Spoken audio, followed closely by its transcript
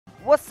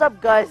What's up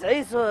guys,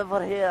 Iso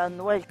over here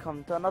and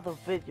welcome to another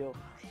video.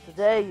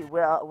 Today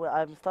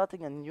I'm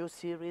starting a new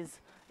series.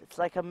 It's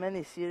like a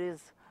mini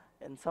series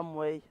in some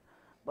way.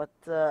 But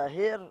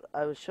here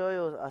I will show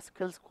you a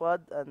skill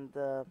squad and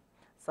a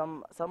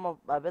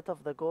bit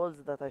of the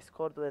goals that I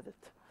scored with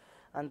it.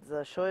 And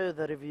show you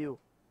the review.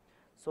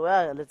 So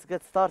yeah, let's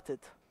get started.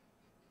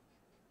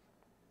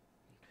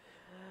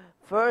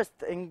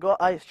 First, in goal,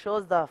 I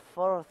chose the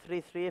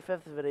 4-3-3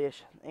 fifth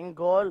variation. In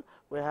goal,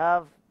 we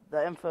have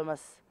the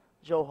infamous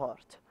Joe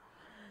Hart.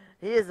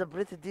 He is a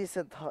pretty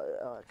decent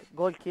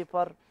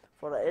goalkeeper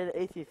for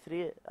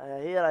 83.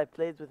 Here I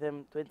played with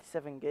him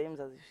 27 games,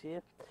 as you see.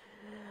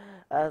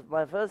 As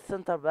my first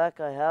center back,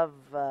 I have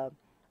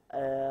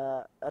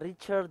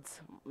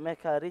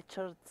Mecca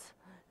Richards,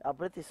 a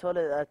pretty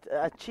solid,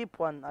 a cheap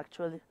one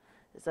actually.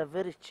 It's a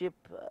very cheap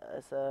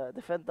as a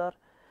defender.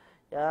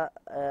 Yeah,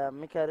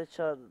 Micah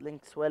Richard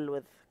links well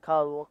with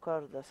Kyle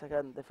Walker, the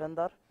second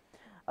defender.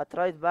 At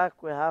right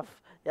back, we have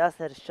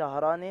Yasser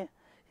Shahrani.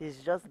 He's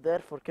just there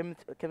for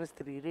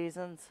chemistry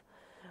reasons.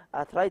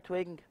 At right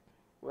wing,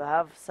 we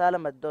have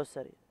Salam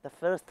Ad-Dosari, the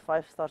first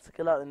 5-star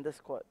killer in this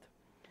squad.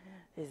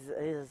 He's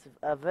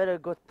a very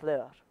good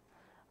player.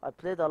 I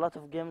played a lot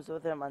of games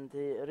with him and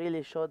he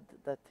really showed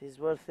that he's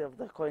worthy of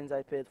the coins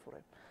I paid for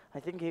him. I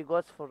think he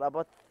got for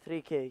about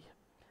 3k.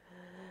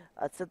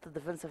 At center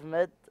defensive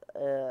mid,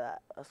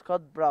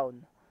 Scott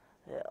Brown,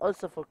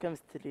 also for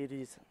chemistry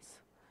reasons.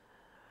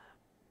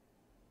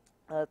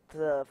 At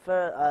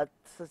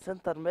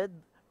center mid,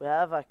 we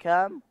have a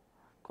cam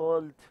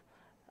called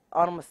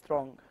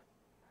Armstrong,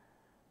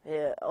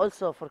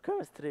 also for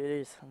chemistry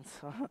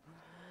reasons.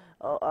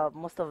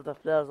 Most of the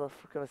players are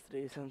for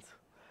chemistry reasons.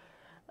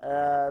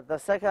 The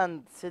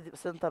second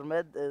center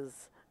mid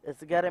is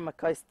Gary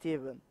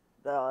Mackay-Steven,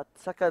 the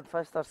second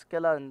 5-star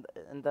killer in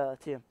the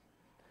team.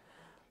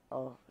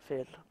 Oh,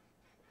 fail.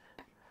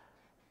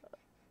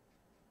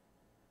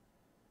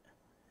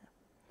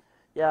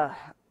 Yeah,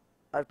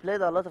 I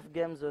played a lot of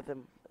games with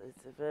him.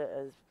 It's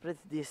pretty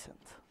decent.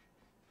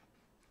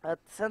 At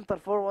center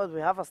forward,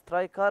 we have a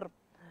striker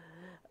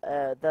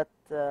the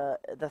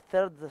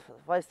third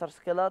 5-star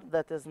killer,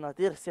 that is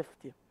Nadir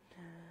Safety.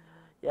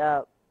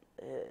 Yeah,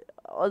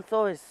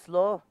 although he's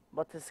slow,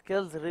 but his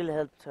skills really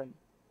helped him.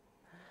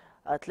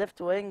 At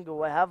left wing,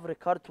 we have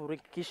Ricardo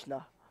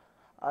Rikishna,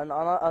 and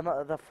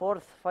the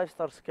fourth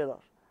 5-star killer.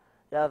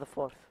 Yeah, the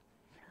fourth.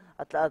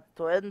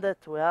 To end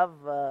it, we have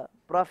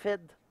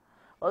Prophet,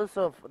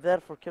 also there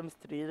for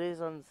chemistry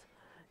reasons.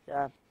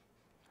 Yeah,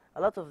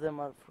 a lot of them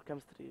are for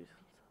chemistry reasons.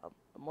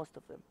 Most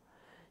of them.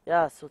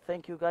 Yeah, so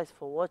thank you guys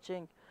for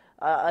watching.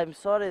 I'm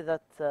sorry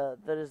that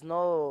there is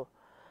no.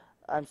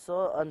 I'm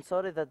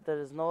sorry that there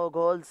is no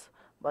goals,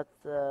 but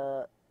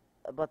the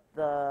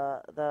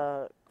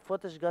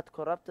footage got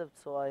corrupted,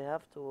 so I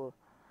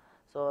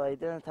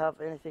didn't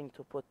have anything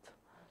to put.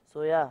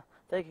 So yeah,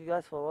 thank you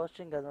guys for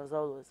watching, and as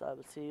always, I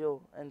will see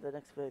you in the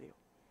next video.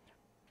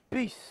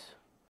 Peace.